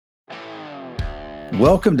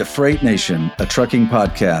Welcome to Freight Nation, a trucking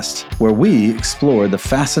podcast where we explore the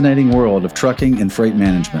fascinating world of trucking and freight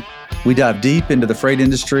management. We dive deep into the freight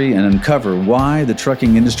industry and uncover why the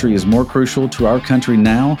trucking industry is more crucial to our country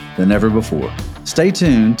now than ever before. Stay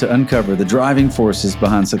tuned to uncover the driving forces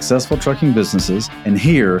behind successful trucking businesses and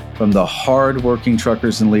hear from the hard-working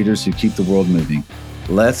truckers and leaders who keep the world moving.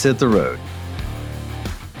 Let's hit the road.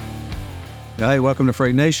 Hey, welcome to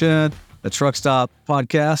Freight Nation, the Truck Stop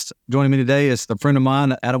podcast. Joining me today is a friend of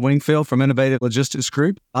mine, Adam Wingfield from Innovative Logistics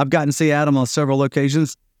Group. I've gotten to see Adam on several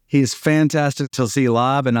occasions. He is fantastic to see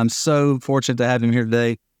live, and I'm so fortunate to have him here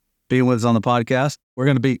today, being with us on the podcast. We're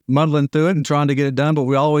going to be muddling through it and trying to get it done, but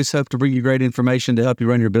we always hope to bring you great information to help you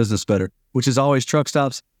run your business better, which is always Truck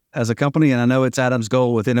Stops as a company, and I know it's Adam's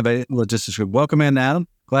goal with Innovative Logistics Group. Welcome in, Adam.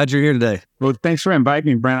 Glad you're here today. Well, thanks for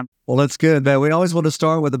inviting me, Brandon. Well, that's good, man. We always want to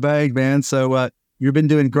start with a bang, man. So you've been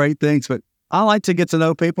doing great things, but I like to get to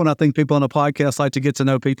know people, and I think people on a podcast like to get to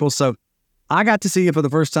know people. So I got to see you for the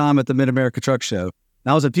first time at the Mid-America Truck Show.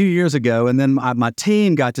 That was a few years ago, and then my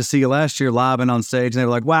team got to see you last year live and on stage, and they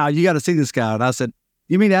were like, wow, you got to see this guy. And I said,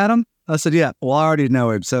 you mean Adam? I said, yeah, well, I already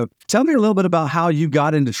know him. So tell me a little bit about how you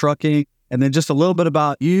got into trucking, and then just a little bit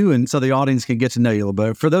about you, and so the audience can get to know you a little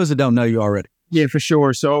bit, for those that don't know you already. Yeah, for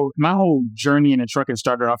sure. So my whole journey in the trucking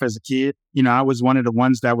started off as a kid. You know, I was one of the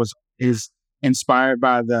ones that is inspired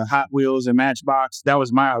by the Hot Wheels and Matchbox. That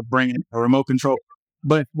was my upbringing, a remote control.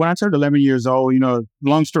 But when I turned 11 years old, you know,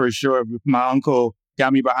 long story short, my uncle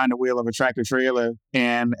got me behind the wheel of a tractor trailer.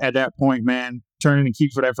 And at that point, man, turning the key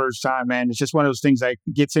for that first time, man, it's just one of those things that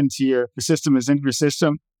gets into the system is in your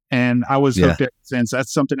system. And I was hooked ever since.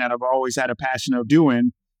 That's something that I've always had a passion of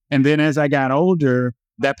doing. And then as I got older,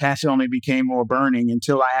 that passion only became more burning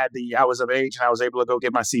until I was of age and I was able to go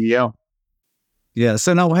get my CDL. Yeah.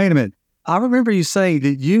 So now, wait a minute. I remember you saying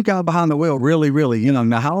that you got behind the wheel really young.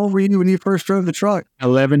 Now, how old were you when you first drove the truck?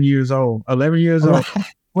 11 years old. 11 years old.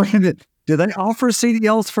 Wait a minute. Did they offer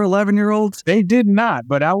CDLs for 11-year-olds? They did not,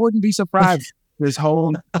 but I wouldn't be surprised. This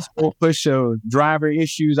whole push of driver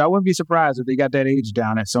issues, I wouldn't be surprised if they got that age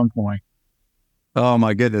down at some point. Oh,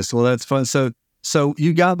 my goodness. Well, that's fun. So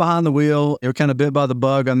you got behind the wheel. You're kind of bit by the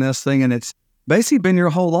bug on this thing, and it's basically been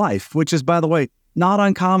your whole life, which is, by the way, not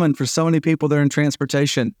uncommon for so many people that are in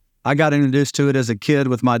transportation. I got introduced to it as a kid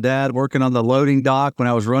with my dad working on the loading dock when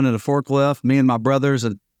I was running a forklift, me and my brothers.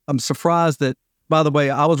 And I'm surprised that, by the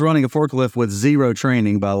way, I was running a forklift with zero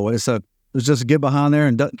training, by the way. So it was just get behind there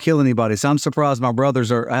and don't kill anybody. So I'm surprised my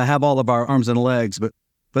brothers have all of our arms and legs. But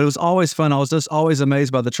it was always fun. I was just always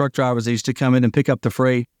amazed by the truck drivers that used to come in and pick up the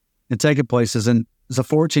freight and take it places. And as a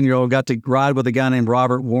 14-year-old, got to ride with a guy named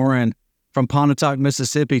Robert Warren from Pontotoc,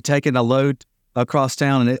 Mississippi, taking a load across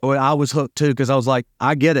town. And I was hooked too, because I was like,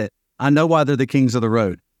 I get it. I know why they're the kings of the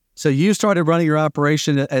road. So you started running your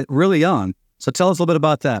operation at really young. So tell us a little bit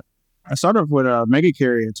about that. I started with a mega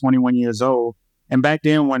carrier at 21 years old. And back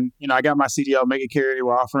then when, I got my CDL, mega carrier, they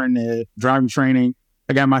were offering the driving training.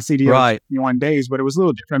 I got my CDL 21 days, but it was a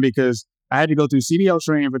little different because I had to go through CDL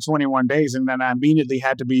training for 21 days. And then I immediately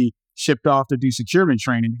had to be shipped off to do securement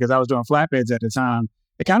training because I was doing flatbeds at the time.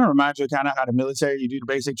 It kind of reminds you kind of how the military, you do the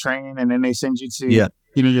basic training and then they send you to,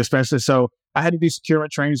 your specialist. So I had to do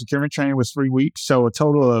securement training. Securement training was 3 weeks. So a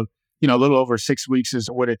total of, a little over 6 weeks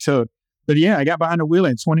is what it took. But yeah, I got behind the wheel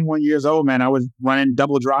at 21 years old, man. I was running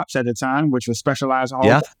double drops at the time, which was specialized haul.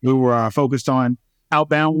 Yeah. We were focused on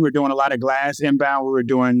outbound. We were doing a lot of glass. Inbound, we were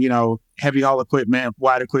doing, heavy haul equipment,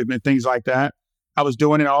 wide equipment, things like that. I was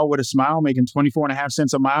doing it all with a smile, making 24.5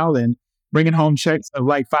 cents a mile and bringing home checks of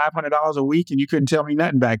like $500 a week. And you couldn't tell me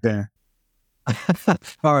nothing back then.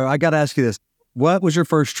 All right, I got to ask you this. What was your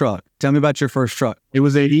first truck? Tell me about your first truck. It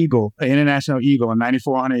was an Eagle, an International Eagle, a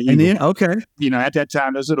 9400 Eagle. And then, okay. At that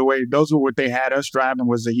time, those were what they had us driving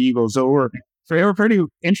was the Eagle. So they were pretty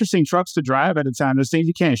interesting trucks to drive at the time. Those things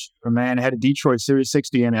you can't shoot, man. It had a Detroit Series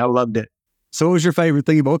 60 and I loved it. So what was your favorite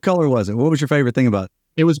thing about it? What color was it? What was your favorite thing about it?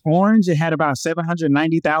 It was orange. It had about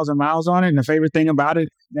 790,000 miles on it. And the favorite thing about it,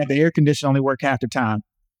 that the air conditioner only worked half the time.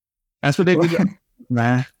 That's what they did,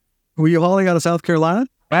 man. Were you hauling out of South Carolina?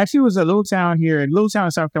 Actually, it was a little town in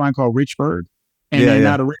South Carolina called Richburg. And then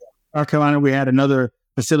out of South Carolina, we had another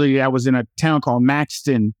facility that was in a town called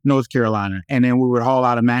Maxton, North Carolina. And then we would haul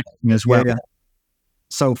out of Maxton as well. Yeah.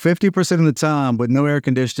 So 50% of the time with no air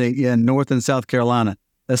conditioning in North and South Carolina.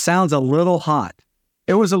 That sounds a little hot.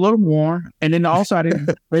 It was a little warm. And then also I didn't,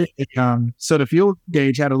 so the fuel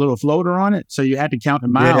gauge had a little floater on it. So you had to count the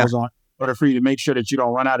miles on it in order for you to make sure that you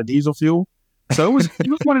don't run out of diesel fuel. So it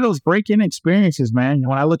was one of those break-in experiences, man.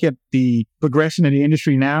 When I look at the progression of the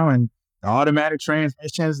industry now and automatic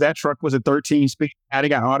transmissions, that truck was a 13-speed. Now they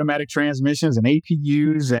got automatic transmissions and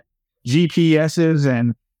APUs. And GPSs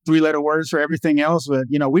and 3-letter words for everything else. But,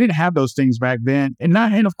 we didn't have those things back then. And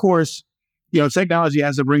of course, technology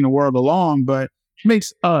has to bring the world along, but it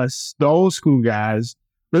makes us, the old school guys,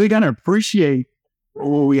 really kind of appreciate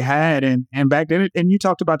what we had. And back then, and you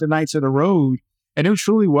talked about the Knights of the Road, and it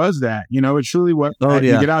truly was that, it truly was. Oh,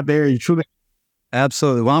 yeah. You get out there, you truly.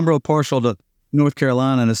 Absolutely. Well, I'm real partial to North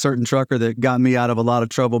Carolina and a certain trucker that got me out of a lot of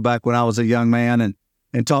trouble back when I was a young man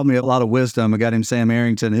and taught me a lot of wisdom. I got him, Sam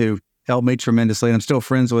Arrington, who helped me tremendously. And I'm still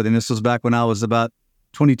friends with him. This was back when I was about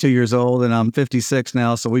 22 years old, and I'm 56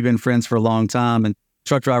 now. So we've been friends for a long time. And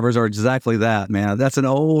truck drivers are exactly that, man. That's an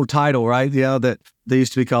old title, right? That they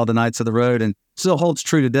used to be called the Knights of the Road, and still holds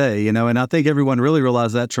true today, And I think everyone really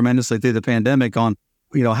realized that tremendously through the pandemic on,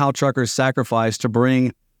 how truckers sacrifice to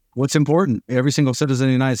bring what's important, every single citizen in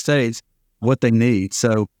the United States, what they need.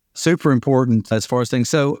 So super important as far as things.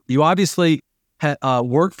 So you obviously had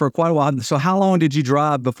worked for quite a while. So how long did you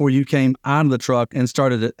drive before you came out of the truck and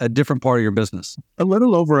started a different part of your business? A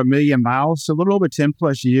little over 1 million miles, a little over 10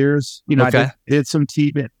 plus years. Okay. I did some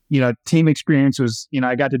team experience was,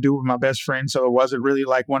 I got to do it with my best friend. So it wasn't really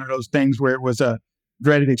like one of those things where it was a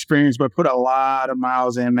dreaded experience, but put a lot of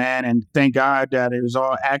miles in, man. And thank God that it was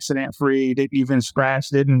all accident free. Didn't even scratch,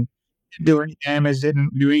 didn't do any damage, didn't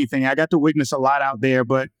do anything. I got to witness a lot out there,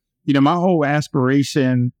 but my whole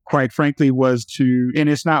aspiration, quite frankly, was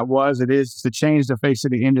it is to change the face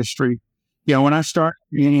of the industry. When I started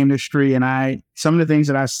in the industry and some of the things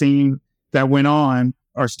that I've seen that went on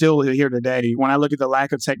are still here today. When I look at the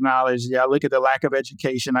lack of technology, I look at the lack of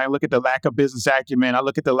education, I look at the lack of business acumen, I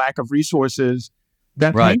look at the lack of resources.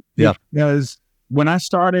 That right. Yeah. Because when I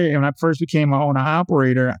started and I first became my own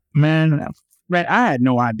operator, man, I had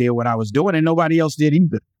no idea what I was doing, and nobody else did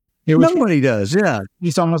either. Nobody does. Yeah.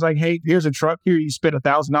 It's almost like, hey, here's a truck here. You spend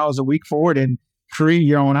 $1,000 a week for it and create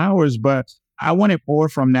your own hours. But I wanted more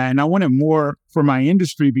from that. And I wanted more for my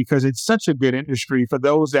industry because it's such a good industry for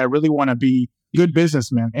those that really want to be good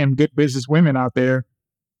businessmen and good businesswomen out there.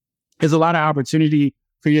 There's a lot of opportunity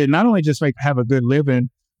for you to not only just have a good living,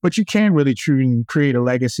 but you can really truly create a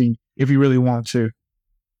legacy if you really want to.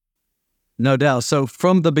 No doubt. So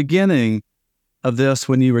from the beginning of this,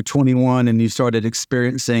 when you were 21 and you started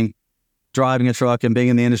experiencing driving a truck and being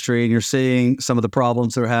in the industry, and you're seeing some of the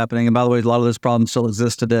problems that are happening. And by the way, a lot of those problems still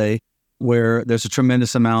exist today, where there's a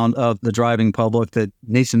tremendous amount of the driving public that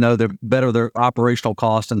needs to know their operational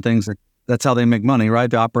costs and things. That's how they make money, right?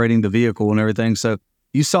 They're operating the vehicle and everything. So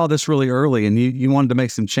you saw this really early, and you wanted to make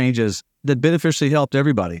some changes that beneficially helped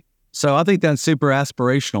everybody. So I think that's super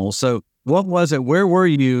aspirational. So what was it? Where were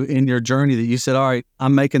you in your journey that you said, all right,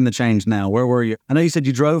 I'm making the change now? Where were you? I know you said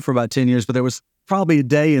you drove for about 10 years, but there was probably a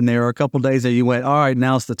day in there or a couple of days that you went, all right,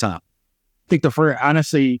 now's the time. I think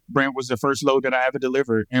honestly, Brent, was the first load that I ever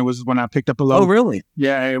delivered. And it was when I picked up a load. Oh, really?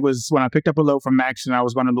 Yeah, it was when I picked up a load from Max, and I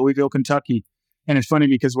was going to Louisville, Kentucky. And it's funny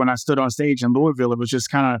because when I stood on stage in Louisville, it was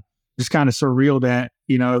just kind of surreal that,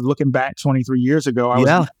 looking back 23 years ago, I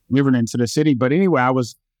was living into the city. But anyway,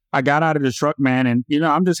 I got out of the truck, man, and,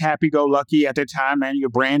 I'm just happy-go-lucky at the time, man. You're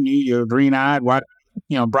brand new, you're green-eyed,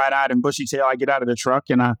 bright-eyed and bushy-tailed. I get out of the truck,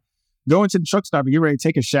 and I go into the truck stop and get ready to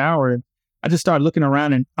take a shower. And I just started looking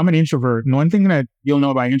around, and I'm an introvert. And one thing that you'll know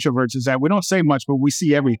about introverts is that we don't say much, but we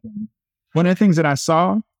see everything. One of the things that I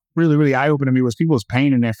saw really, really eye-opening to me was people's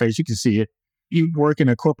pain in their face. You can see it. You work in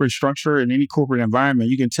a corporate structure, in any corporate environment,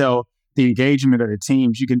 you can tell the engagement of the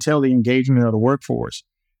teams. You can tell the engagement of the workforce.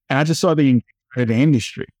 And I just saw the engagement of the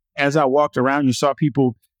industry. As I walked around, you saw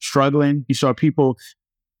people struggling. You saw people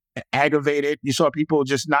aggravated. You saw people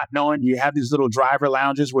just not knowing. You have these little driver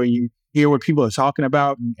lounges where you hear what people are talking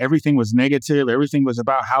about, and everything was negative. Everything was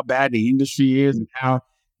about how bad the industry is and how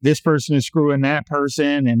this person is screwing that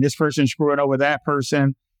person and this person screwing over that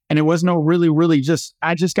person. And it was no really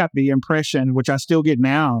I just got the impression, which I still get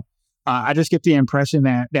now. I just get the impression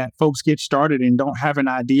that folks get started and don't have an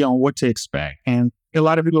idea on what to expect. And a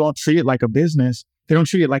lot of people don't treat it like a business. They don't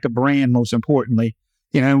treat it like a brand, most importantly.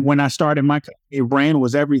 When I started my company, brand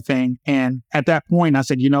was everything. And at that point, I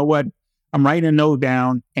said, you know what? I'm writing a note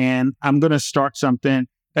down, and I'm going to start something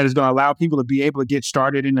that is going to allow people to be able to get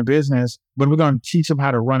started in the business, but we're going to teach them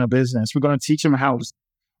how to run a business. We're going to teach them how to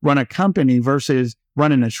run a company versus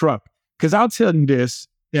running a truck. Because I'll tell you this,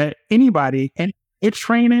 that anybody, and it's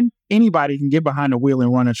training, anybody can get behind the wheel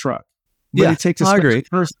and run a truck. But it takes a special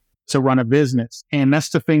person to run a business. And that's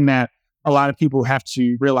the thing that a lot of people have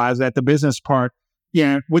to realize, that the business part,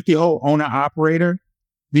 with the whole owner-operator,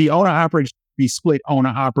 the owner-operator should be split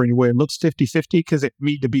owner-operator, where it looks 50-50 because it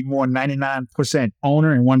need to be more 99%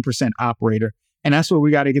 owner and 1% operator. And that's where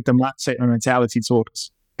we got to get the mindset and mentality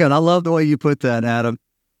towards. And I love the way you put that, Adam.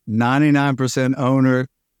 99% owner,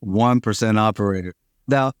 1% operator.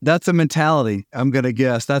 Now, that's a mentality, I'm going to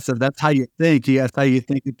guess. That's how you think. That's how you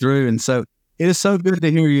think it through. And so it is so good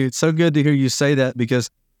to hear you. It's so good to hear you say that, because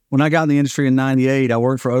when I got in the industry in 98, I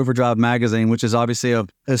worked for Overdrive Magazine, which is obviously a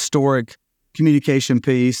historic communication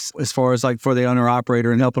piece as far as like for the owner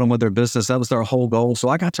operator and helping them with their business. That was their whole goal. So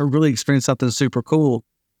I got to really experience something super cool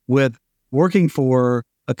with working for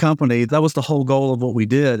a company. That was the whole goal of what we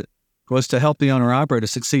did, was to help the owner operator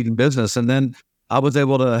succeed in business. And then I was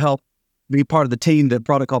able to help be part of the team that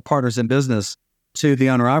brought it called Partners in Business to the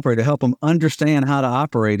owner operator to help them understand how to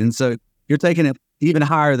operate. And so you're taking it even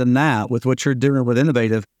higher than that with what you're doing with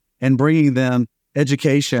Innovative and bringing them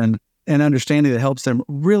education and understanding that helps them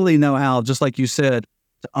really know how, just like you said,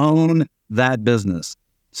 to own that business.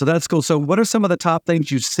 So that's cool. So what are some of the top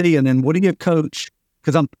things you see? And then what do you coach?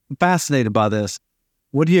 Because I'm fascinated by this.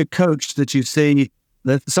 What do you coach that you see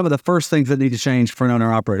that some of the first things that need to change for an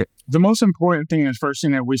owner operator? The most important thing and first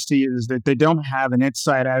thing that we see is that they don't have an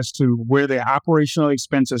insight as to where their operational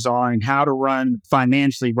expenses are and how to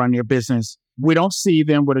financially run their business. We don't see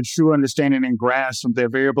them with a true understanding and grasp of their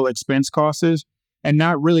variable expense costs, and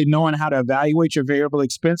not really knowing how to evaluate your variable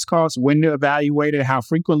expense costs, when to evaluate it, how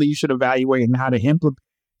frequently you should evaluate, and how to implement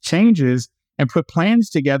changes and put plans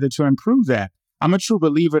together to improve that. I'm a true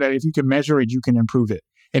believer that if you can measure it, you can improve it.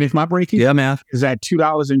 And if my break-even is at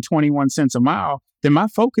 $2.21 a mile, then my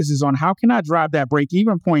focus is on how can I drive that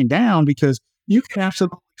break-even point down, because you can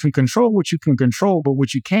absolutely control what you can control, but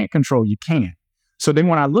what you can't control, you can't. So then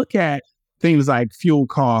when I look at things like fuel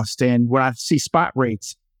cost and when I see spot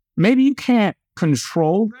rates, maybe you can't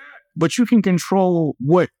control that, but you can control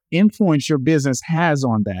what influence your business has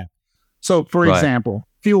on that. So for example,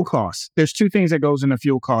 fuel costs. There's two things that goes into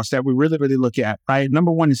fuel costs that we really, really look at, right?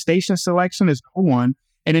 Number one is station selection is number one.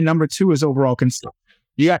 And then number two is overall consumption.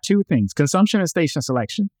 You got two things, consumption and station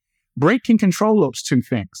selection. Brake can control those two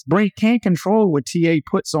things. Brake can't control what TA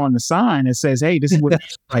puts on the sign and says, hey, this is what the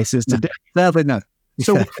price is today. Sadly, no.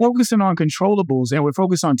 So we're focusing on controllables, and we're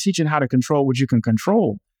focused on teaching how to control what you can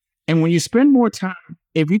control. And when you spend more time,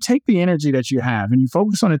 if you take the energy that you have and you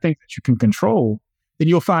focus on the things that you can control, then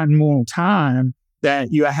you'll find more time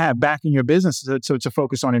that you have back in your business to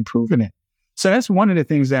focus on improving it. So that's one of the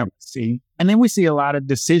things that we see. And then we see a lot of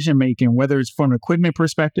decision making, whether it's from an equipment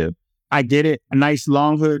perspective. I get it. A nice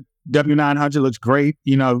long hood W900 looks great.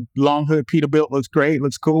 Long hood Peterbilt looks great,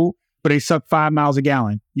 looks cool, but they suck 5 miles a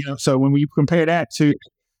gallon. So when we compare that to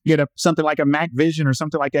something like a Mac Vision or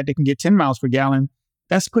something like that can get 10 miles per gallon,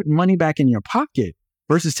 that's putting money back in your pocket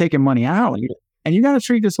versus taking money out. And you got to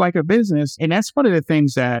treat this like a business. And that's one of the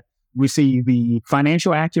things that we see, the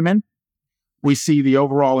financial acumen. We see the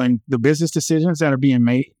overall and the business decisions that are being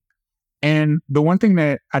made. And the one thing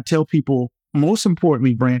that I tell people, most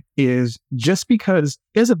importantly, Brent, is just because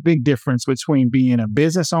there's a big difference between being a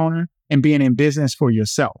business owner and being in business for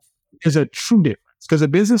yourself. There's a true difference, because a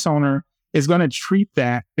business owner is going to treat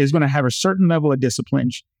that, is going to have a certain level of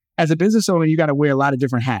discipline. As a business owner, you got to wear a lot of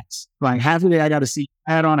different hats. Like half the day, I got a CEO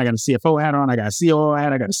hat on, I got a CFO hat on, I got a COO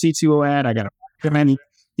hat, I got a CTO hat, I got a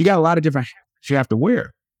you got a lot of different hats you have to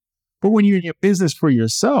wear. But when you're in your business for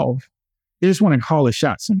yourself, you just want to call a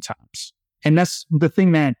shot sometimes. And that's the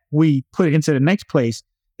thing that we put into the next place,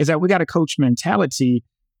 is that we got a coach mentality,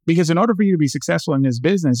 because in order for you to be successful in this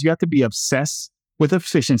business, you have to be obsessed with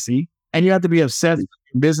efficiency and you have to be obsessed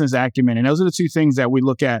with business acumen. And those are the two things that we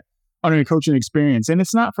look at under the coaching experience. And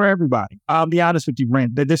it's not for everybody. I'll be honest with you,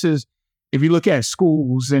 Brent, that this is, if you look at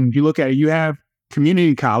schools and you look at it, you have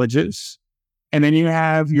community colleges, and then you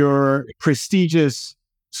have your prestigious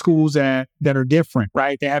schools that are different,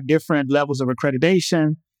 right? They have different levels of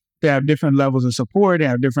accreditation. They have different levels of support. They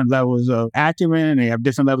have different levels of acumen. They have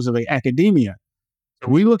different levels of academia. So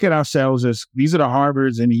we look at ourselves as these are the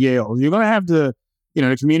Harvards and the Yales. You're going to have the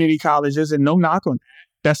community colleges, and no knock on that.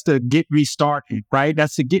 That's to get restarted, right?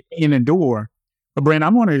 That's to get in the door. But Brent, I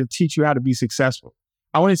want to teach you how to be successful.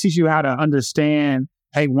 I want to teach you how to understand,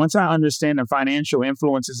 hey, once I understand the financial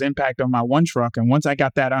influences impact on my one truck, and once I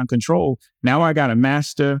got that on control, now I got to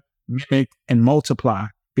master, mimic, and multiply,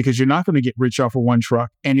 because you're not going to get rich off of one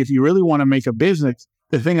truck. And if you really want to make a business,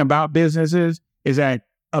 the thing about business is that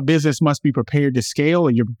a business must be prepared to scale,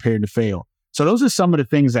 and you're prepared to fail. So those are some of the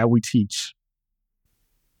things that we teach.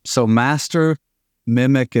 So master,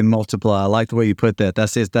 mimic, and multiply. I like the way you put that.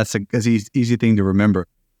 That's an easy thing to remember.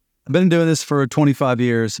 I've been doing this for 25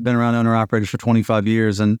 years, been around owner-operators for 25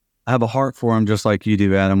 years, and I have a heart for them just like you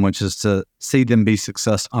do, Adam, which is to see them be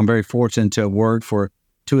successful. I'm very fortunate to have worked for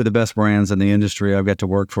two of the best brands in the industry. I've got to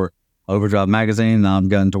work for Overdrive Magazine, and I've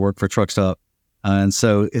gotten to work for Truck Stop. And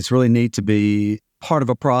so it's really neat to be part of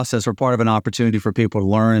a process or part of an opportunity for people to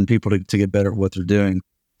learn and people to get better at what they're doing.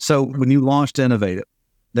 So when you launched Innovative,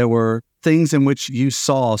 there were things in which you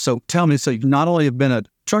saw. So tell me, so you not only have been a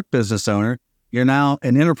truck business owner, you're now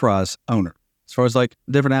an enterprise owner as far as like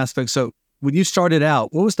different aspects. So when you started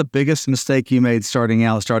out, what was the biggest mistake you made starting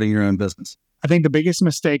your own business? I think the biggest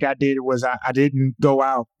mistake I did was I didn't go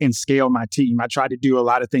out and scale my team. I tried to do a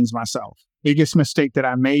lot of things myself. Biggest mistake that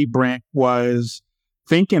I made, Brent, was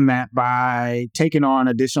thinking that by taking on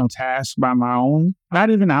additional tasks by my own, not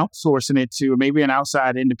even outsourcing it to maybe an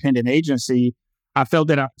outside independent agency, I felt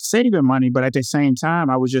that I was saving money, but at the same time,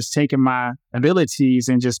 I was just taking my abilities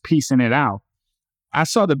and just piecing it out. I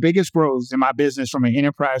saw the biggest growth in my business from an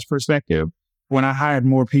enterprise perspective when I hired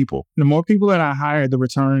more people. The more people that I hired, the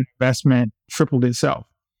return on investment tripled itself.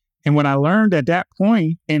 And what I learned at that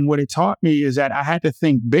point, and what it taught me, is that I had to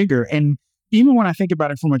think bigger. And even when I think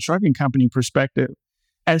about it from a trucking company perspective,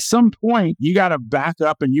 at some point, you got to back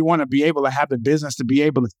up and you want to be able to have the business to be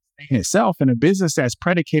able to sustain itself. And a business that's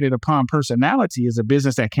predicated upon personality is a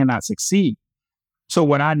business that cannot succeed. So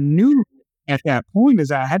what I knew at that point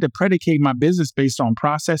is I had to predicate my business based on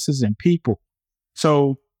processes and people.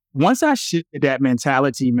 So once I shifted that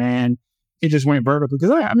mentality, man, it just went vertical.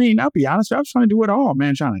 Because I mean, I'll be honest, I was trying to do it all,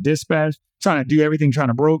 man. Trying to dispatch, trying to do everything, trying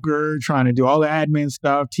to broker, trying to do all the admin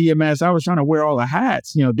stuff, TMS. I was trying to wear all the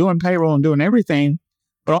hats, doing payroll and doing everything.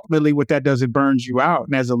 But ultimately, what that does, it burns you out.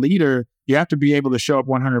 And as a leader, you have to be able to show up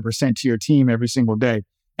 100% to your team every single day.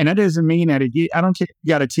 And that doesn't mean that I don't care if you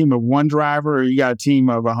got a team of one driver or you got a team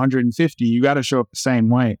of 150. You got to show up the same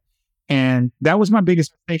way. And that was my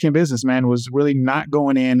biggest mistake in business, man, was really not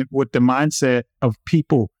going in with the mindset of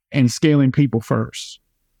people and scaling people first.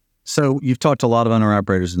 So you've talked to a lot of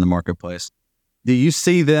owner-operators in the marketplace. Do you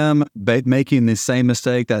see them making the same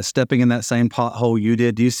mistake, that stepping in that same pothole you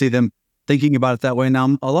did? Do you see them thinking about it that way?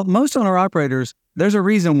 Now, most owner-operators, there's a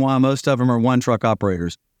reason why most of them are one-truck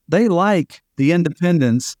operators. They like the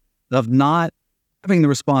independence of not having the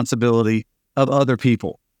responsibility of other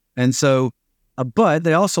people. And so, but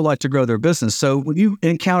they also like to grow their business. So when you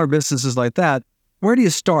encounter businesses like that, where do you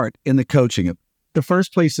start in the coaching of? The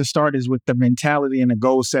first place to start is with the mentality and the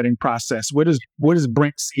goal setting process. What does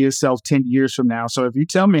Brent see himself 10 years from now? So if you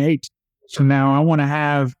tell me, hey, from now I want to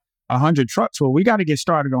have 100 trucks, well, we got to get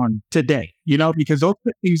started on today, because those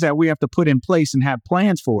are things that we have to put in place and have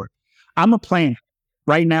plans for. I'm a plan.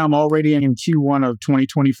 Right now, I'm already in Q1 of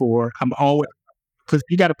 2024. Because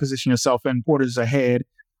you got to position yourself in quarters ahead,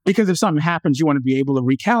 because if something happens, you want to be able to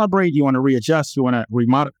recalibrate, you want to readjust, you want to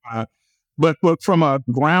remodify. But from a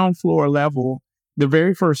ground floor level, the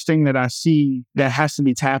very first thing that I see that has to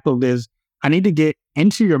be tackled is I need to get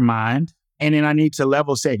into your mind, and then I need to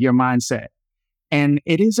level set your mindset. And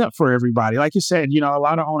it is up for everybody. Like you said, a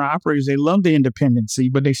lot of owner operators, they love the independency,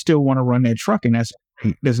 but they still want to run their truck. And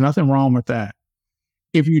there's nothing wrong with that.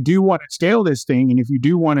 If you do want to scale this thing, and if you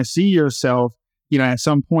do want to see yourself, at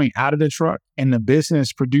some point out of the truck and the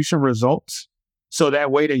business producing results, so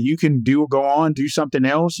that way that you can go on, do something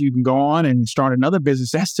else, you can go on and start another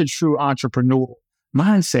business. That's the true entrepreneurial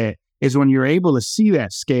mindset, is when you're able to see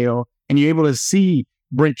that scale and you're able to see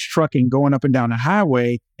Brent's trucking going up and down the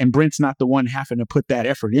highway, and Brent's not the one having to put that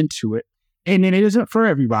effort into it. And then it isn't for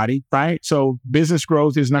everybody, right? So business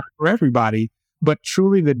growth is not for everybody, but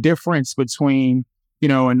truly the difference between,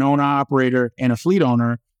 an owner operator and a fleet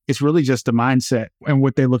owner is really just the mindset and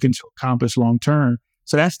what they're looking to accomplish long term.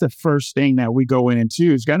 So that's the first thing that we go in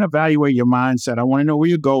into, is got to evaluate your mindset. I want to know where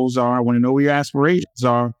your goals are. I want to know where your aspirations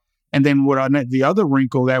are. And then the other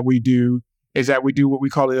wrinkle that we do is that we do what we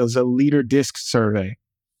call it as a leader disc survey.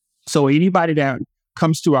 So anybody that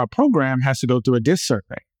comes to our program has to go through a disc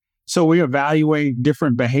survey. So we evaluate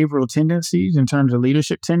different behavioral tendencies in terms of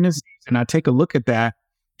leadership tendencies. And I take a look at that.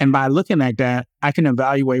 And by looking at that, I can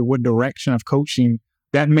evaluate what direction of coaching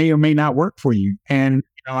that may or may not work for you. And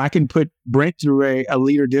I can put Brent through a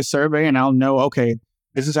leader disc survey, and I'll know, okay,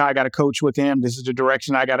 this is how I got to coach with him. This is the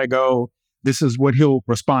direction I got to go. This is what he'll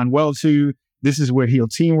respond well to. This is what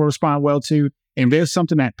team will respond well to. And if there's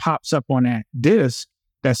something that pops up on that disc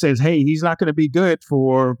that says, hey, he's not going to be good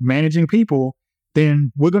for managing people,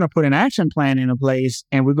 then we're going to put an action plan into place,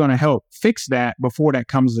 and we're going to help fix that before that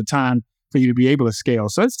comes the time for you to be able to scale.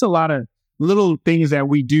 So it's a lot of little things that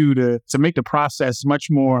we do to make the process much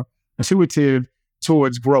more intuitive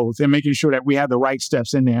towards growth and making sure that we have the right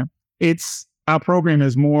steps in there. Our program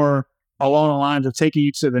is more along the lines of taking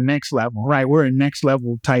you to the next level, right? We're a next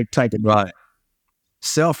level type of right.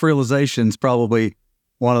 Self-realization is probably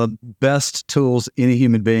one of the best tools any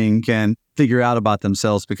human being can figure out about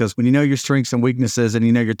themselves, because when you know your strengths and weaknesses and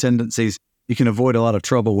you know your tendencies, you can avoid a lot of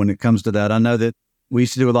trouble when it comes to that. I know that we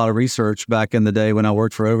used to do a lot of research back in the day when I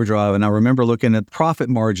worked for Overdrive, and I remember looking at profit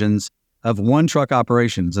margins of one truck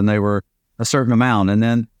operations, and they were a certain amount. And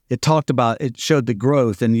then it showed the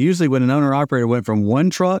growth. And usually when an owner operator went from one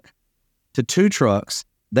truck to 2 trucks,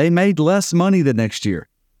 they made less money the next year.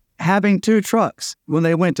 Having 2 trucks, when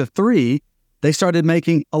they went to 3, they started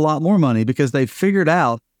making a lot more money because they figured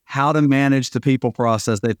out how to manage the people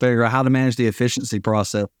process. They figured out how to manage the efficiency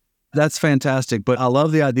process. That's fantastic. But I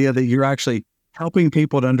love the idea that you're actually helping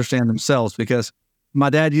people to understand themselves, because my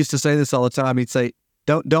dad used to say this all the time. He'd say,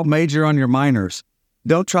 don't major on your minors.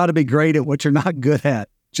 Don't try to be great at what you're not good at.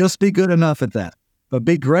 Just be good enough at that, but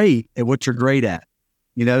be great at what you're great at.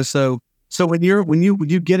 So when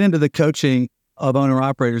you get into the coaching of owner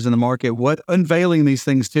operators in the market, what unveiling these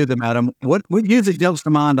things to them, Adam, what usually jumps to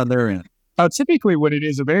mind on their end? Typically what it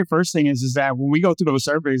is, the very first thing is that when we go through those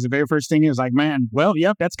surveys, the very first thing is like, man, well,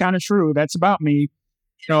 yep, that's kind of true. That's about me.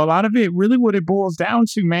 A lot of it, really what it boils down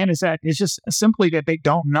to, man, is that it's just simply that they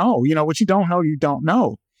don't know. What you don't know, you don't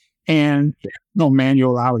know. And no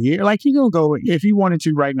manual out here. Like you go, if you wanted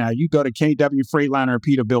to right now, you go to KW, Freightliner, or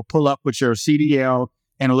Peterbilt, pull up with your CDL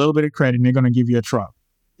and a little bit of credit, and they're going to give you a truck.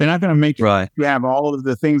 They're not going to make you have all of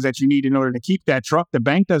the things that you need in order to keep that truck. The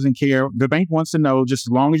bank doesn't care. The bank wants to know just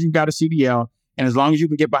as long as you've got a CDL and as long as you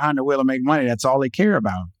can get behind the wheel and make money, that's all they care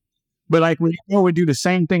about. But like when you go and do the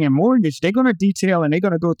same thing in mortgage, they're going to detail and they're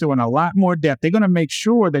going to go through in a lot more depth. They're going to make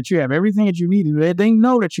sure that you have everything that you need and they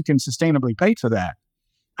know that you can sustainably pay for that.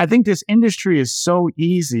 I think this industry is so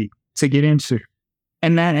easy to get into,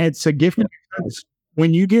 and that it's a gift.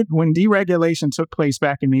 When deregulation took place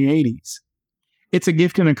back in the 80s, it's a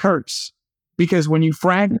gift and a curse, because when you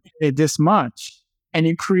fragment it this much and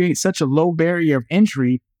you create such a low barrier of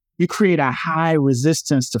entry, you create a high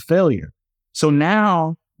resistance to failure. So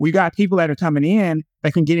now we got people that are coming in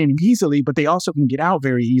that can get in easily, but they also can get out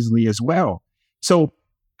very easily as well. So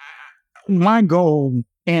my goal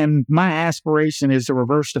and my aspiration is to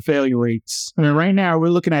reverse the failure rates. I mean, right now we're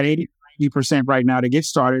looking at 80% right now to get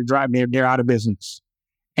started, they're out of business.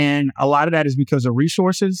 And a lot of that is because of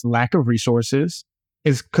resources, lack of resources,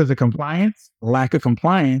 is because of compliance, lack of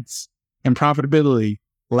compliance, and profitability,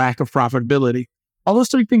 lack of profitability. All those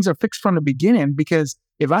 3 things are fixed from the beginning, because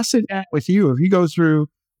if I sit down with you, if you go through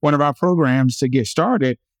one of our programs to get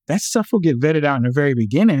started, that stuff will get vetted out in the very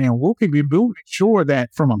beginning, and we'll make sure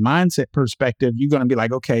that from a mindset perspective, you're going to be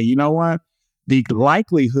like, okay, you know what? The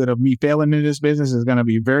likelihood of me failing in this business is going to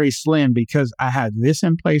be very slim because I have this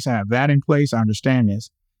in place, I have that in place, I understand this.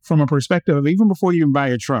 From a perspective of even before you even buy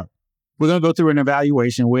your truck, we're going to go through an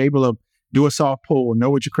evaluation. We're able to do a soft pull, know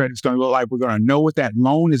what your credit's going to look like. We're going to know what that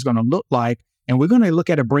loan is going to look like. And we're going to look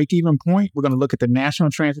at a break-even point. We're going to look at the National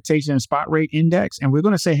Transportation and Spot Rate Index. And we're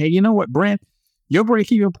going to say, hey, you know what, Brent? Your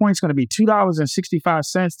break-even point is going to be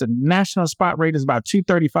 $2.65. The national spot rate is about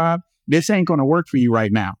 $2.35. This ain't going to work for you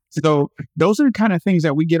right now. So those are the kind of things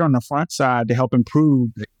that we get on the front side to help improve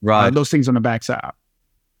those things on the back side.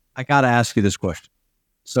 I got to ask you this question.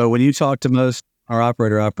 So when you talk to most our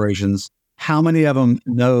operator operations, how many of them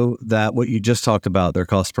know that what you just talked about, their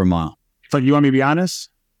cost per mile? So you want me to be honest?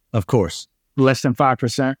 Of course. Less than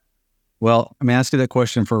 5%. Well, I'm asking that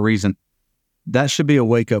question for a reason. That should be a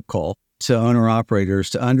wake-up call to owner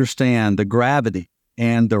operators to understand the gravity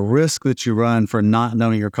and the risk that you run for not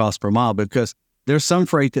knowing your cost per mile, because there's some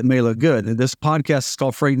freight that may look good. And this podcast is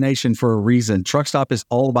called Freight Nation for a reason. Truck Stop is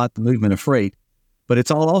all about the movement of freight, but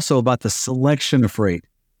it's all also about the selection of freight.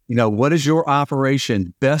 What is your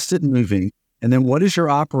operation best at moving? And then what is your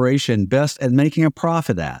operation best at making a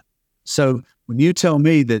profit at? So when you tell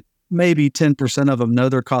me that maybe 10% of them know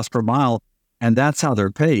their cost per mile and that's how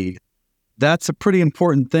they're paid, that's a pretty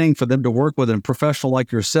important thing for them to work with a professional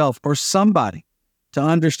like yourself or somebody to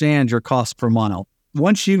understand your cost per mile.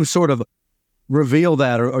 Once you sort of reveal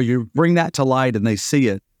that or you bring that to light and they see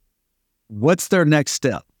it, what's their next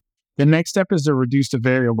step? The next step is to reduce the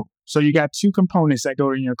variable. So you got 2 components that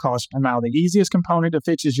go in your cost per mile. The easiest component to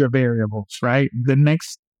fix is your variables, right? The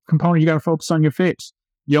next component, you got to focus on your fixed.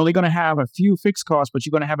 You're only going to have a few fixed costs, but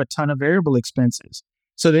you're going to have a ton of variable expenses.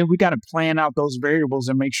 So then we got to plan out those variables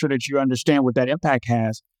and make sure that you understand what that impact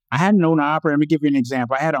has. I had an owner operator. Let me give you an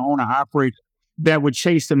example. I had an owner operator that would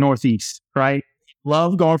chase the Northeast, right?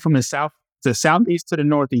 Loved going from the Southeast to the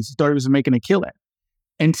Northeast. He thought he was making a killing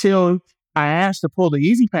until I asked to pull the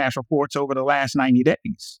Easy Pass reports over the last 90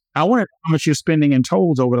 days. I wanted how much you're spending in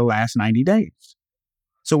tolls over the last 90 days.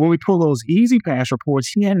 So when we pull those Easy Pass reports,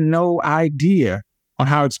 he had no idea on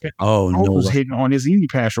how expensive was hitting on his Easy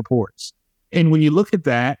Pass reports. And when you look at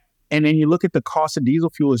that, and then you look at the cost of diesel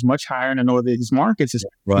fuel is much higher in the Northeast markets.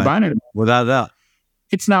 Without a doubt.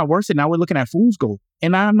 It's not worth it. Now we're looking at fool's gold.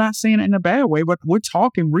 And I'm not saying it in a bad way, but we're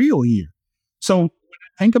talking real here. So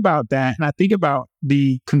think about that and I think about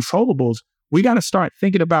the controllables, we got to start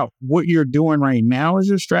thinking about what you're doing right now as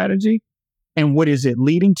your strategy and what is it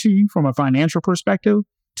leading to you from a financial perspective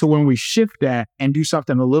to when we shift that and do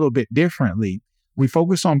something a little bit differently. We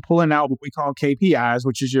focus on pulling out what we call KPIs,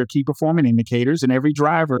 which is your key performance indicators. And every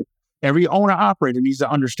driver, every owner operator needs to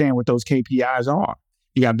understand what those KPIs are.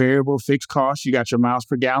 You got variable fixed costs, you got your miles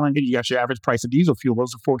per gallon, and you got your average price of diesel fuel.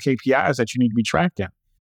 Those are 4 KPIs that you need to be tracking.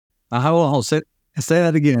 Hold on. Say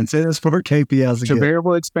that again. Say those 4 KPIs again. Your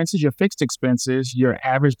variable expenses, your fixed expenses, your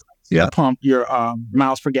average price of pump, your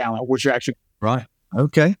miles per gallon, which are actually... Right.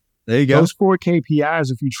 Okay. There you go. Those 4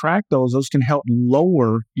 KPIs, if you track those can help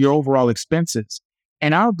lower your overall expenses.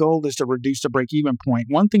 And our goal is to reduce the break-even point.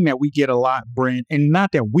 One thing that we get a lot, Brent, and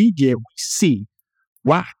not that we get, we see.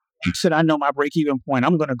 Wow. You said, I know my break-even point.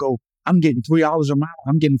 I'm getting $3 a mile.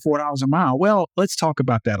 I'm getting $4 a mile. Well, let's talk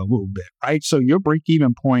about that a little bit, right? So your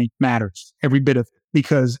break-even point matters, every bit of it,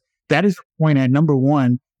 because that is the point at number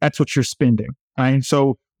one, that's what you're spending, right?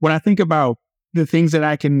 So when I think about the things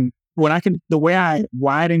that the way I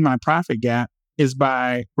widen my profit gap is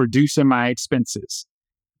by reducing my expenses.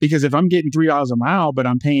 Because if I'm getting $3 a mile, but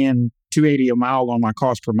I'm paying $2.80 a mile on my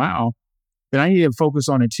cost per mile, then I need to focus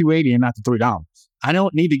on the $2.80 and not the $3. I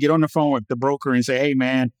don't need to get on the phone with the broker and say, hey,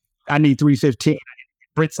 man, I need $3.15.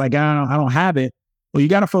 Britt's like, I don't have it. Well, you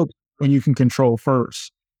got to focus when you can control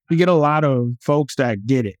first. We get a lot of folks that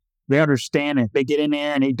get it. They understand it. They get in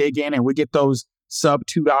there and they dig in, and we get those sub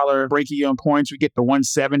 $2 break-even points. We get the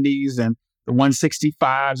 170s and the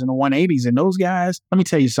 165s and the 180s. And those guys, let me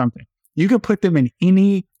tell you something. You can put them in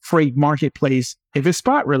any freight marketplace. If it's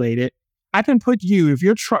spot related, I can put you, if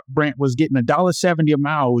your truck, Brent, was getting $1.70 a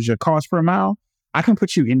mile, was your cost per mile, I can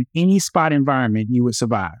put you in any spot environment, you would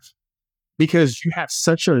survive. Because you have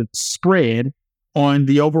such a spread on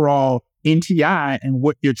the overall NTI and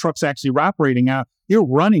what your truck's actually operating out, you're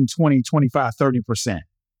running 20, 25, 30%.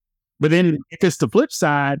 But then if it's the flip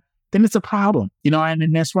side, then it's a problem.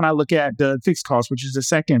 And that's when I look at the fixed cost, which is the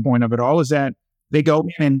second point of it all, is that they go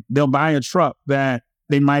in and they'll buy a truck that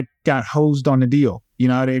they might got hosed on the deal.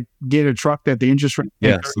 They get a truck that the interest rate.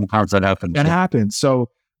 Yeah, sometimes that happens. That happens. So,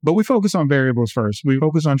 but we focus on variables first. We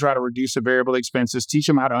focus on trying to reduce the variable expenses, teach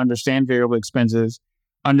them how to understand variable expenses,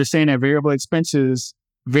 understand that variable expenses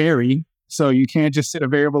vary. So you can't just set a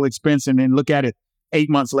variable expense and then look at it 8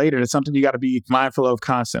 months later. It's something you got to be mindful of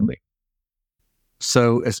constantly.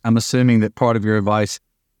 So I'm assuming that part of your advice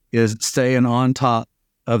is staying on top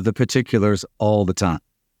of the particulars all the time.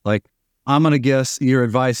 Like, I'm going to guess your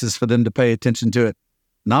advice is for them to pay attention to it,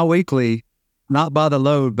 not weekly, not by the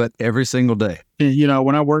load, but every single day.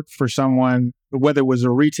 When I worked for someone, whether it was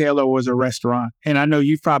a retailer or was a restaurant, and I know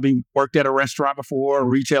you've probably worked at a restaurant before, or a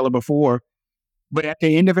retailer before, but at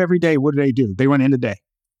the end of every day, what do? They run in the day.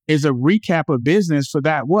 Is a recap of business for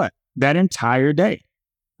that entire day.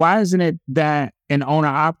 Why isn't it that an owner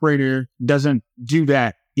operator doesn't do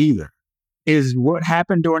that either? Is what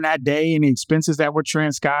happened during that day, any expenses that were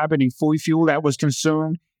transcribed, any fuel that was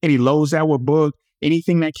consumed, any loads that were booked,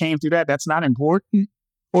 anything that came through that's not important?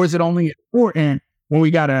 Or is it only important when we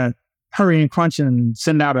got to hurry and crunch and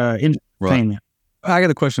send out a payment? I got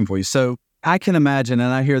a question for you. So I can imagine,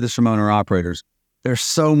 and I hear this from owner operators, there's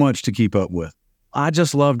so much to keep up with. I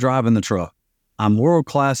just love driving the truck. I'm world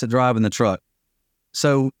class at driving the truck.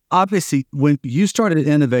 So obviously, when you started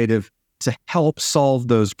Innovative to help solve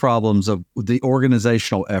those problems of the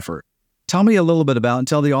organizational effort, tell me a little bit about, and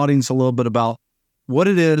tell the audience a little bit about what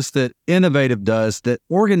it is that Innovative does that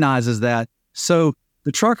organizes that so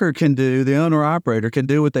the trucker can do, the owner operator can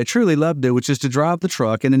do what they truly love to do, which is to drive the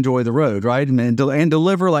truck and enjoy the road, right? And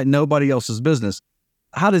deliver like nobody else's business.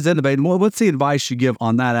 How does Innovative, what's the advice you give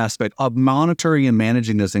on that aspect of monitoring and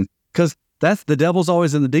managing those things? Because that's the devil's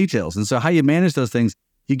always in the details. And so how you manage those things,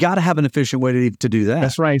 you got to have an efficient way to do that.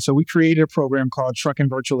 That's right. So we created a program called Trucking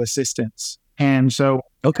Virtual Assistants. And so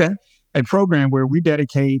a program where we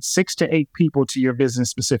dedicate 6 to 8 people to your business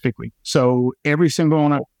specifically. So every single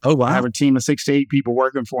owner, I have a team of 6 to 8 people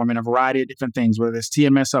working for them in a variety of different things, whether it's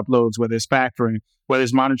TMS uploads, whether it's factoring, whether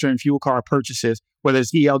it's monitoring fuel card purchases, whether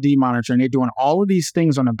it's ELD monitoring. They're doing all of these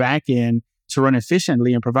things on the back end to run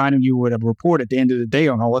efficiently and providing you with a report at the end of the day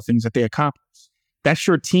on all the things that they accomplished. That's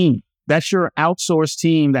your team. That's your outsourced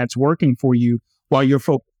team that's working for you while you're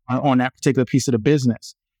focused on that particular piece of the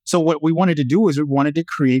business. So what we wanted to do is we wanted to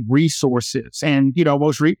create resources. And,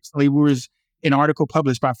 most recently we was an article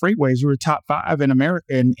published by Freightways. We were top 5 in America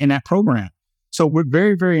in that program. So we're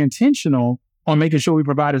very, very intentional on making sure we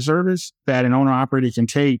provide a service that an owner operator can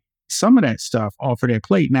take some of that stuff off of their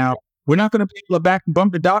plate. Now, we're not going to be able to back and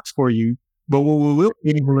bump the docks for you, but what we will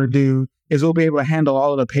be able to do is we'll be able to handle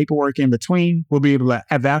all of the paperwork in between. We'll be able to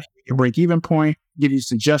evaluate your break-even point, give you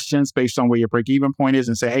suggestions based on where your break-even point is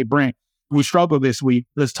and say, hey, Brent, we struggled this week.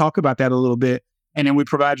 Let's talk about that a little bit. And then we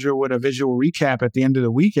provide you with a visual recap at the end of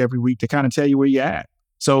the week every week to kind of tell you where you're at.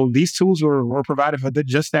 So these tools were provided for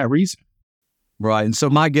just that reason. Right. And so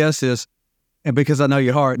my guess is, and because I know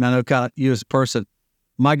your heart and I know kind of you as a person,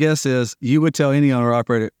 my guess is you would tell any owner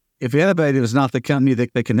operator, if Innovative is not the company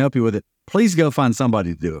that can help you with it, please go find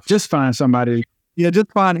somebody to do it. Just find somebody. Yeah,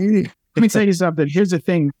 just find any. Let me tell you something. Here's the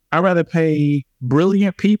thing. I'd rather pay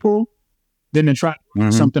brilliant people than to try to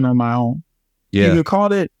do something on my own. Yeah. You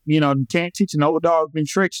call it, can't teach an old dog new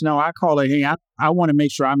tricks. No, I call it, hey, I want to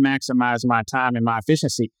make sure I maximize my time and my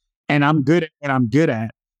efficiency. And I'm good at what I'm good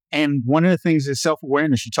at. And one of the things is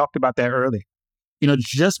self-awareness. You talked about that earlier.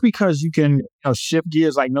 Just because you can shift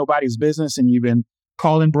gears like nobody's business and you've been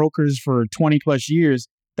calling brokers for 20 plus years,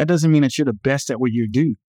 that doesn't mean that you're the best at what you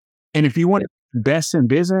do. And if you want to be best in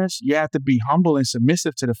business, you have to be humble and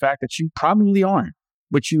submissive to the fact that you probably aren't.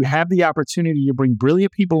 But you have the opportunity to bring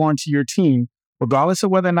brilliant people onto your team, regardless of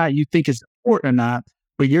whether or not you think it's important or not.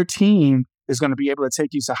 But your team is going to be able to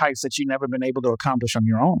take you to heights that you've never been able to accomplish on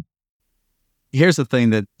your own. Here's the thing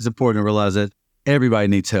that is important to realize, that everybody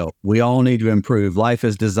needs help. We all need to improve. Life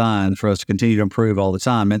is designed for us to continue to improve all the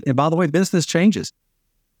time. And by the way, business changes.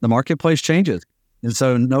 The marketplace changes. And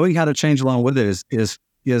so knowing how to change along with it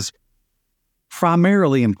is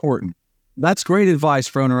primarily important. That's great advice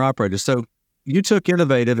for owner operators. So you took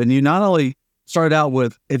Innovative and you not only started out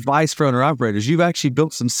with advice for owner operators, you've actually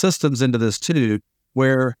built some systems into this too,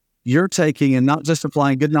 where you're taking and not just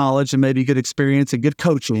applying good knowledge and maybe good experience and good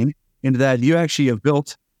coaching into that, you actually have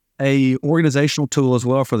built a organizational tool as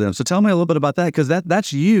well for them. So tell me a little bit about that, because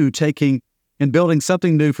that's you taking and building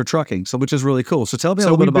something new for trucking, so which is really cool. So tell me a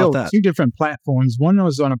little bit about that. We built 2 different platforms. One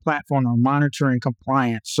was on a platform on monitoring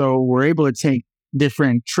compliance. So we're able to take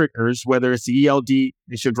different triggers, whether it's the ELD,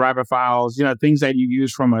 it's your driver files, things that you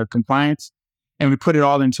use from a compliance, and we put it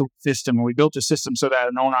all into a system. And we built a system so that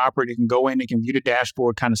an owner operator can go in, they can view the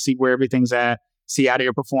dashboard, kind of see where everything's at, see how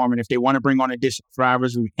they're performing. If they want to bring on additional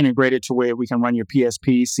drivers, we integrate it to where we can run your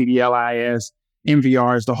PSP, CDLIS,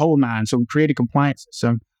 MVRs, the whole nine. So we created a compliance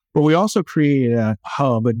system, but we also created a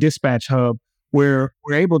hub, a dispatch hub, where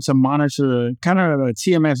we're able to monitor kind of a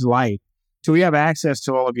TMS light. So we have access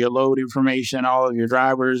to all of your load information, all of your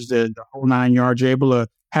drivers, the whole 9 yards. You're able to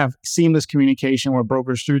have seamless communication with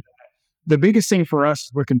brokers through that. The biggest thing for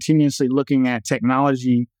us, we're continuously looking at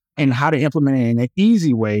technology and how to implement it in an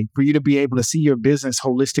easy way for you to be able to see your business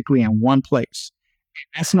holistically in one place.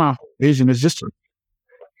 That's my whole vision. It's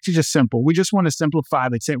just simple. We just want to simplify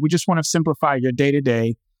we just want to simplify your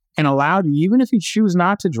day-to-day and allow you, even if you choose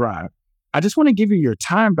not to drive, I just want to give you your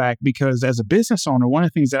time back, because as a business owner, one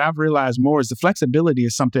of the things that I've realized more is the flexibility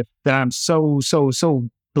is something that I'm so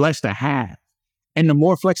blessed to have. And the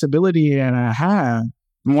more flexibility that I have,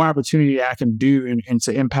 the more opportunity I can do and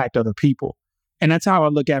to impact other people. And that's how I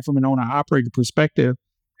look at it from an owner-operator perspective.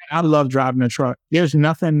 I love driving a truck. There's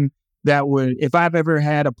nothing that would, if I've ever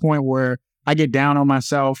had a point where I get down on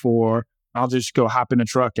myself, or I'll just go hop in the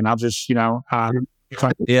truck and I'll just,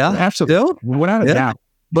 absolutely, without a doubt.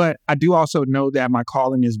 But I do also know that my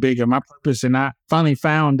calling is bigger, my purpose. And I finally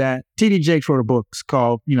found that T.D. Jakes wrote a book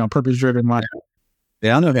called, Purpose Driven Life.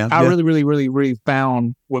 Yeah, I know that. I really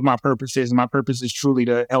found what my purpose is. And my purpose is truly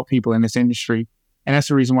to help people in this industry. And that's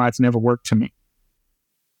the reason why it's never worked to me.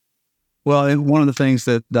 Well, and one of the things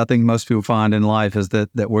that I think most people find in life is that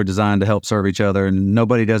we're designed to help serve each other, and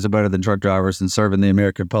nobody does it better than truck drivers and serving the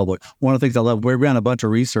American public. One of the things I love, we ran a bunch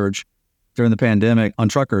of research during the pandemic on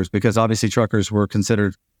truckers, because obviously truckers were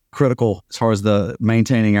considered critical as far as the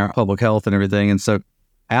maintaining our public health and everything. And so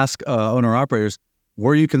ask owner operators,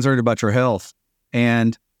 were you concerned about your health?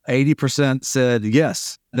 And 80% said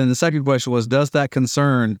yes. Then the second question was, does that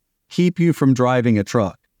concern keep you from driving a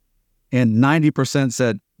truck? And 90%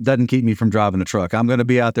 said, doesn't keep me from driving a truck. I'm going to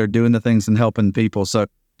be out there doing the things and helping people. So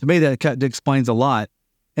to me, that explains a lot.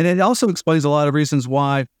 And it also explains a lot of reasons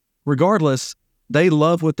why, regardless, they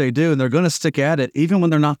love what they do and they're going to stick at it even when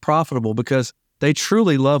they're not profitable, because they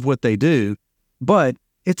truly love what they do. But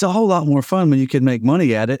it's a whole lot more fun when you can make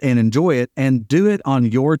money at it and enjoy it and do it on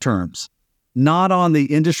your terms, not on the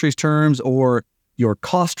industry's terms or your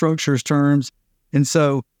cost structure's terms. And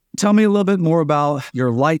so tell me a little bit more about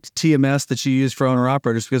your light TMS that you use for owner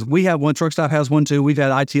operators, because we have one, Truck Stop has one too. We've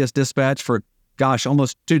had ITS Dispatch for,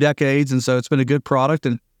 almost 2 decades. And so it's been a good product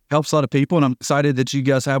and helps a lot of people. And I'm excited that you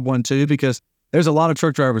guys have one too, because there's a lot of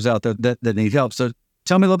truck drivers out there that need help. So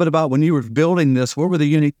tell me a little bit about when you were building this, what were the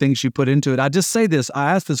unique things you put into it? I just say this,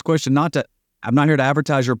 I asked this question I'm not here to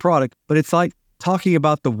advertise your product, but it's like talking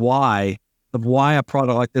about the why of why a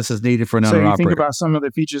product like this is needed for an So owner you operator. think about some of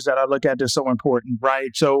the features that I look at that's so important, right?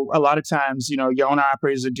 So a lot of times, your owner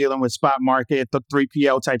operators are dealing with spot market, the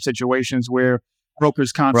 3PL type situations where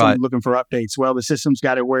brokers constantly looking for updates. Well, the system's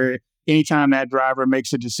got it where anytime that driver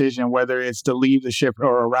makes a decision, whether it's to leave the ship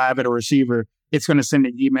or arrive at a receiver, it's going to send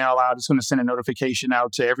an email out. It's going to send a notification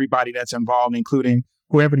out to everybody that's involved, including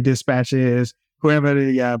whoever the dispatch is, whoever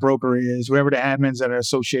the broker is, whoever the admins that are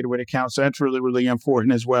associated with accounts. So that's really, really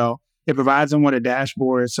important as well. It provides them with a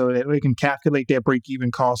dashboard so that they can calculate their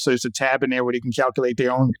break-even cost. So there's a tab in there where they can calculate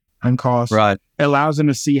their own costs. Right. It allows them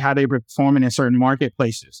to see how they're performing in certain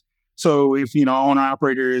marketplaces. So if, owner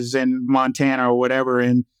operator is in Montana or whatever,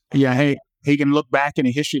 and hey, he can look back in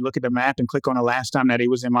the history, look at the map and click on the last time that he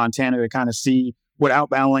was in Montana to kind of see what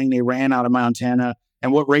outbound lane they ran out of Montana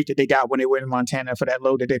and what rate that they got when they were in Montana for that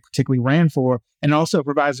load that they particularly ran for. And also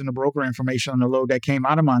provides them the broker information on the load that came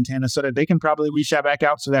out of Montana so that they can probably reach out back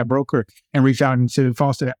out to that broker and reach out and to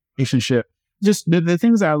foster that relationship. Just the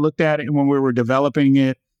things that I looked at it when we were developing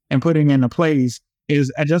it and putting into place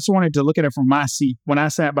is I just wanted to look at it from my seat when I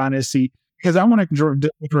sat by this seat, because I want to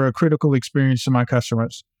deliver a critical experience to my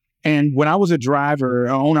customers. And when I was a driver,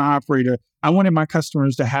 an owner operator, I wanted my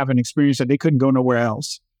customers to have an experience that they couldn't go nowhere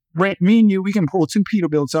else. Right, me and you, we can pull two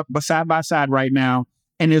Peterbilts up side by side right now,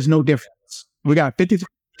 and there's no difference. We got 53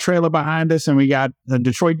 trailer behind us, and we got the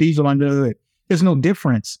Detroit diesel under the hood. There's no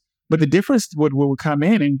difference. But the difference would come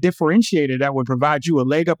in and differentiate it that would provide you a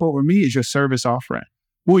leg up over me is your service offering.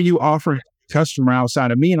 What you offer a customer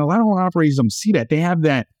outside of me? And a lot of owner operators don't see that. They have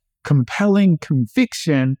that compelling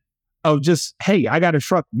conviction of just, hey, I got a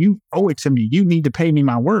truck. You owe it to me. You need to pay me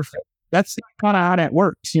my worth. That's kind of how that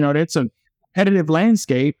works. That's a competitive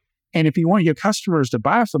landscape. And if you want your customers to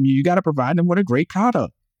buy from you, you got to provide them with a great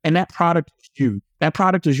product. And that product is you. That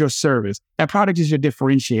product is your service. That product is your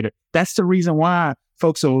differentiator. That's the reason why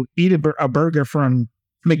folks will eat a burger from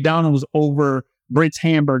McDonald's over Britt's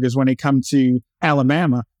Hamburgers when they come to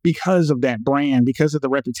Alabama, because of that brand, because of the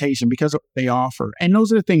reputation, because of what they offer. And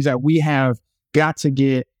those are the things that we have got to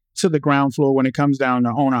get to the ground floor when it comes down to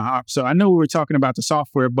owner op. So I know we were talking about the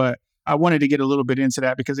software, but I wanted to get a little bit into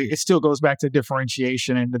that because it still goes back to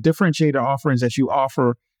differentiation, and the differentiator offerings that you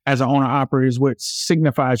offer as an owner operator is what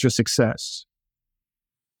signifies your success.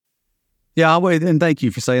 Yeah, and thank you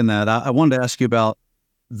for saying that. I wanted to ask you about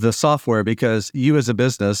the software because you as a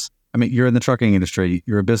business, you're in the trucking industry.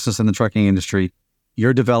 You're a business in the trucking industry.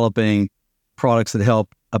 You're developing products that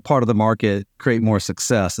help a part of the market create more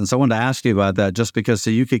success. And so I wanted to ask you about that just because so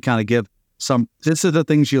you could kind of give this is the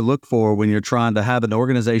things you look for when you're trying to have an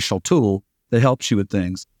organizational tool that helps you with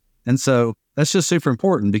things. And so that's just super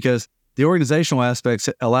important because the organizational aspects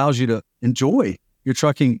allows you to enjoy your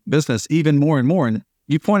trucking business even more and more. And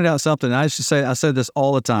you pointed out something. I said this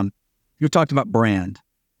all the time. You're talking about brand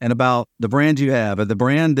and about the brand you have and the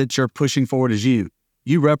brand that you're pushing forward is you.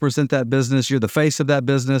 You represent that business. You're the face of that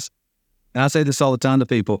business. And I say this all the time to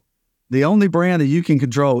people. The only brand that you can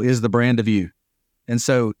control is the brand of you. And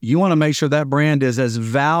so you want to make sure that brand is as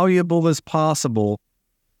valuable as possible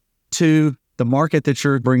to the market that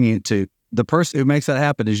you're bringing it to. The person who makes that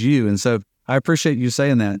happen is you. And so I appreciate you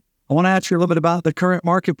saying that. I want to ask you a little bit about the current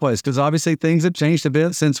marketplace because obviously things have changed a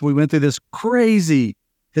bit since we went through this crazy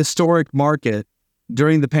historic market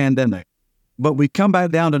during the pandemic. But we come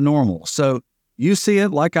back down to normal. So you see it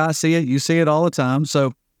like I see it. You see it all the time.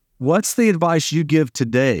 So what's the advice you give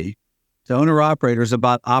today to owner-operators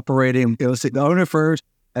about operating, the owner first,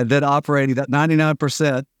 and then operating that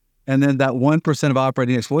 99%, and then that 1% of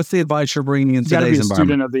operating next? What's the advice you're bringing in today's environment? You got to be a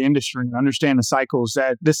student of the industry and understand the cycles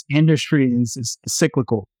that this industry is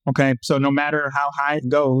cyclical, okay? So no matter how high it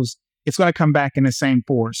goes, it's going to come back in the same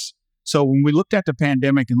force. So when we looked at the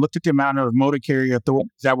pandemic and looked at the amount of motor carrier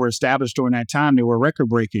authorities that were established during that time, they were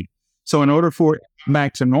record-breaking. So in order for it to come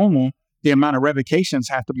back to normal, the amount of revocations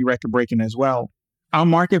have to be record-breaking as well. Our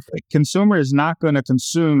market consumer is not going to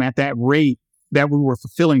consume at that rate that we were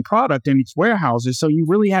fulfilling product in these warehouses. So you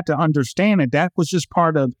really have to understand that was just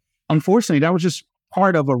unfortunately, that was just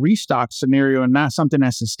part of a restock scenario and not something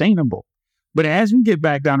that's sustainable. But as we get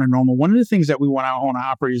back down to normal, one of the things that we want our owner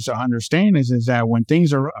operators to understand is that when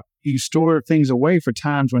things are up, you store things away for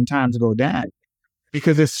times when times go down.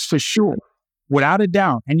 Because it's for sure, without a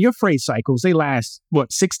doubt, and your freight cycles, they last,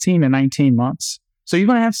 16 to 19 months. So you're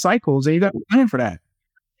going to have cycles and you got to plan for that.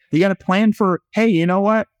 You got to plan for, hey, you know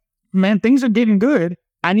what, man, things are getting good.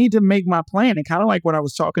 I need to make my plan. And kind of like what I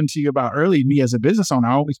was talking to you about earlier, me as a business owner,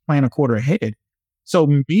 I always plan a quarter ahead. So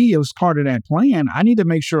me, as part of that plan, I need to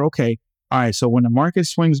make sure, okay, all right, so when the market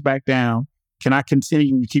swings back down, can I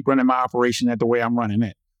continue to keep running my operation at the way I'm running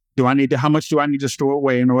it? How much do I need to store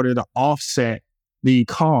away in order to offset the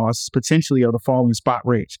cost potentially of the falling spot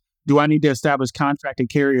rates? Do I need to establish contracted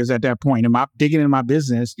carriers at that point? Am I digging in my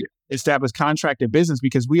business, establish contracted business?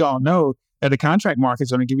 Because we all know that the contract market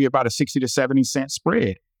is going to give you about a 60 to 70 cent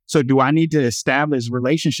spread. So do I need to establish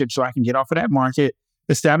relationships so I can get off of that market,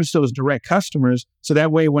 establish those direct customers, so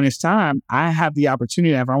that way when it's time, I have the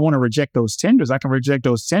opportunity. If I want to reject those tenders, I can reject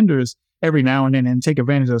those tenders every now and then and take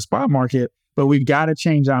advantage of the spot market. But we've got to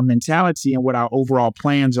change our mentality and what our overall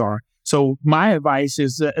plans are. So my advice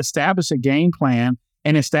is to establish a game plan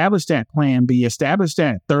and establish that plan B, establish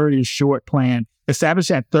that third and short plan, establish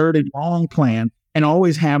that third and long plan, and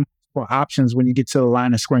always have options when you get to the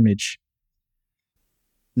line of scrimmage.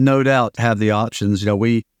 No doubt have the options.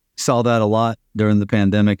 We saw that a lot during the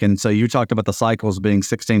pandemic. And so you talked about the cycles being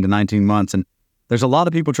 16 to 19 months. And there's a lot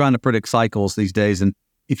of people trying to predict cycles these days. And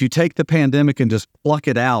if you take the pandemic and just pluck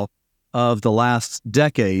it out of the last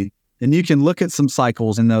decade, then you can look at some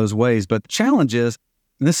cycles in those ways. But the challenge is,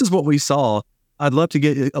 and this is what we saw, I'd love to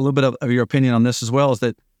get a little bit of your opinion on this as well, is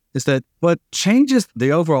that what changes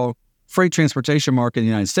the overall freight transportation market in the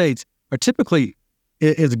United States are typically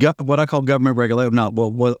is what I call government regulation,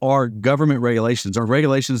 what are government regulations, or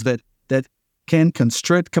regulations that can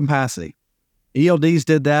constrict capacity. ELDs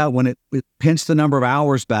did that when it pinched the number of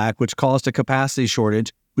hours back, which caused a capacity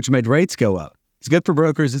shortage, which made rates go up. It's good for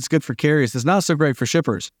brokers, it's good for carriers, it's not so great for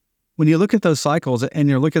shippers. When you look at those cycles and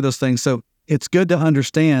you look at those things, so it's good to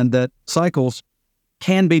understand that cycles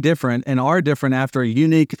can be different and are different after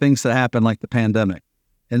unique things that happen like the pandemic.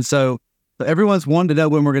 And so everyone's wanted to know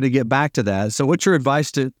when we're going to get back to that. So what's your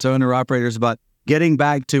advice to owner-operators about getting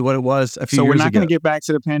back to what it was a few years ago? So we're not going to get back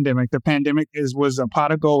to the pandemic. The pandemic was a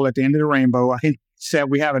pot of gold at the end of the rainbow. I said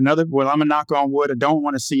we have another, I'm going to knock on wood. I don't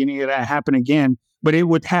want to see any of that happen again, but it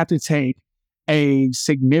would have to take a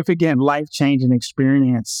significant life-changing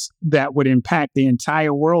experience that would impact the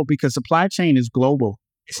entire world, because supply chain is global.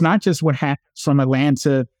 It's not just what happens from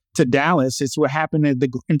Atlanta to Dallas. It's what happened. The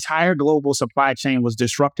entire global supply chain was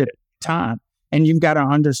disrupted at the time. And you've got to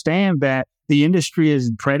understand that the industry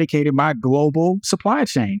is predicated by global supply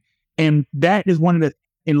chain. And that is one of the,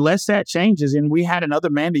 unless that changes, and we had another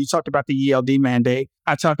mandate, you talked about the ELD mandate.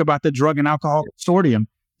 I talked about the drug and alcohol consortium.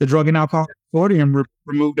 The drug and alcohol consortium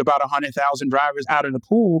removed about 100,000 drivers out of the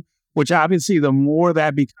pool, which obviously the more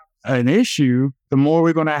that becomes an issue, the more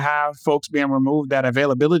we're going to have folks being removed, that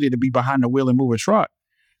availability to be behind the wheel and move a truck.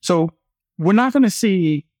 So we're not going to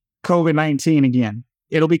see COVID-19 again.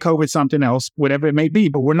 It'll be COVID something else, whatever it may be,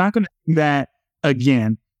 but we're not going to see that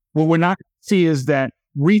again. What we're not going to see is that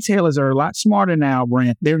retailers are a lot smarter now,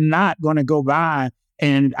 Brent. They're not going to go by.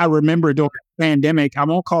 And I remember during the pandemic, I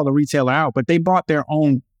won't call the retailer out, but they bought their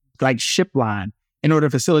own ship line in order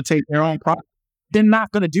to facilitate their own product. They're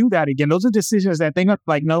not going to do that again. Those are decisions that they're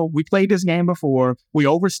no, we played this game before. We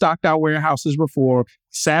overstocked our warehouses before,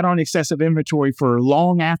 sat on excessive inventory for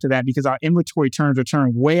long after that because our inventory turns are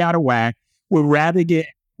turned way out of whack. We'd rather get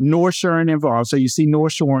North-shoring involved. So you see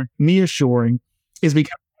North-shoring, near-shoring is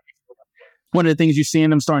because one of the things you're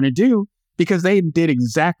seeing them starting to do, because they did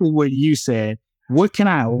exactly what you said. What can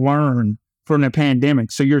I learn from the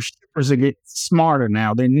pandemic? So your shippers are getting smarter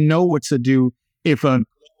now. They know what to do if a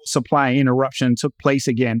supply interruption took place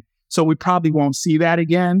again. So we probably won't see that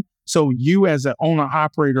again. So you as an owner,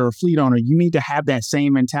 operator, or fleet owner, you need to have that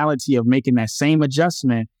same mentality of making that same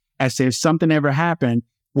adjustment as if something ever happened.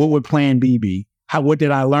 What would plan B be? What did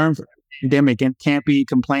I learn from the pandemic? And can't be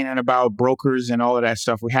complaining about brokers and all of that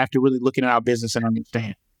stuff. We have to really look at our business and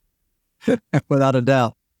understand. Without a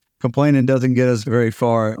doubt. Complaining doesn't get us very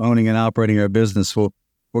far owning and operating our business.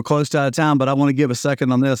 We're close to out of time, but I want to give a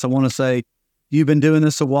second on this. I want to say you've been doing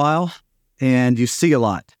this a while and you see a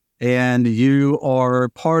lot, and you are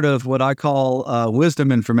part of what I call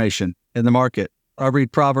wisdom information in the market. I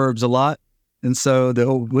read Proverbs a lot, and so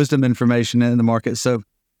the wisdom information in the market. So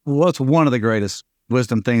what's one of the greatest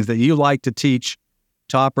wisdom things that you like to teach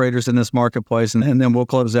to operators in this marketplace? And then we'll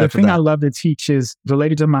close after that. The thing I love to teach is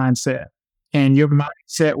related to mindset. And your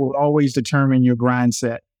mindset will always determine your grind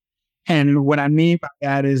set. And what I mean by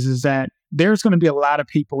that is that there's going to be a lot of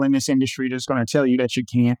people in this industry that's going to tell you that you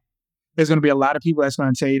can't. There's going to be a lot of people that's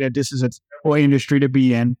going to tell you that this is a terrible industry to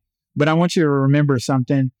be in. But I want you to remember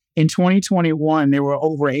something. In 2021, there were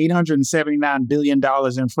over $879 billion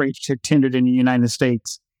in freight tendered in the United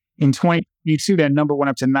States. In 2022, that number went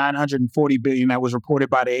up to $940 billion. That was reported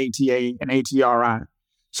by the ATA and ATRI.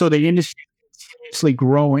 So the industry is continuously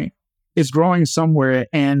growing. It's growing somewhere,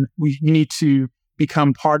 and we need to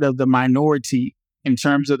become part of the minority in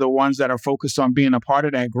terms of the ones that are focused on being a part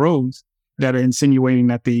of that growth, that are insinuating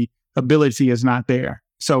that the ability is not there.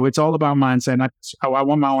 So it's all about mindset. And I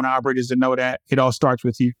want my own operators to know that it all starts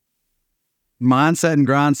with you. mindset and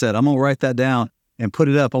grind set. I'm going to write that down and put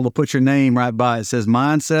it up. I'm going to put your name right by it. It says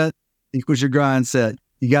mindset equals your grind set.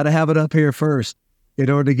 You got to have it up here first in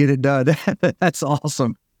order to get it done. That's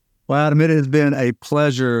awesome. Well, Adam, it has been a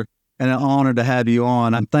pleasure and an honor to have you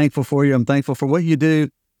on. I'm thankful for you. I'm thankful for what you do,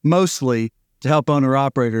 mostly to help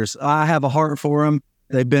owner-operators. I have a heart for them.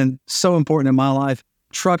 They've been so important in my life.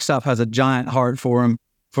 Truck Stop has a giant heart for them,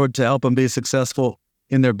 to help them be successful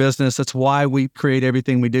in their business. That's why we create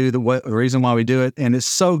everything we do, the reason why we do it. And it's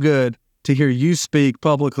so good to hear you speak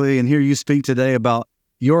publicly and hear you speak today about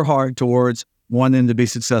your heart towards wanting to be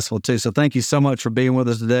successful too. So thank you so much for being with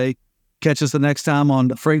us today. Catch us the next time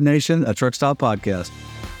on Freight Nation, a Truck Stop podcast.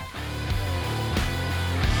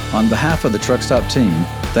 On behalf of the Truck Stop team,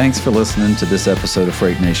 thanks for listening to this episode of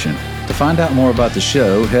Freight Nation. To find out more about the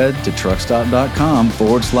show, head to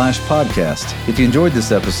truckstop.com/podcast. If you enjoyed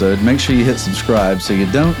this episode, make sure you hit subscribe so you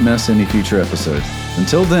don't miss any future episodes.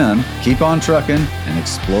 Until then, keep on trucking and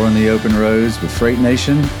exploring the open roads with Freight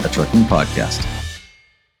Nation, a trucking podcast.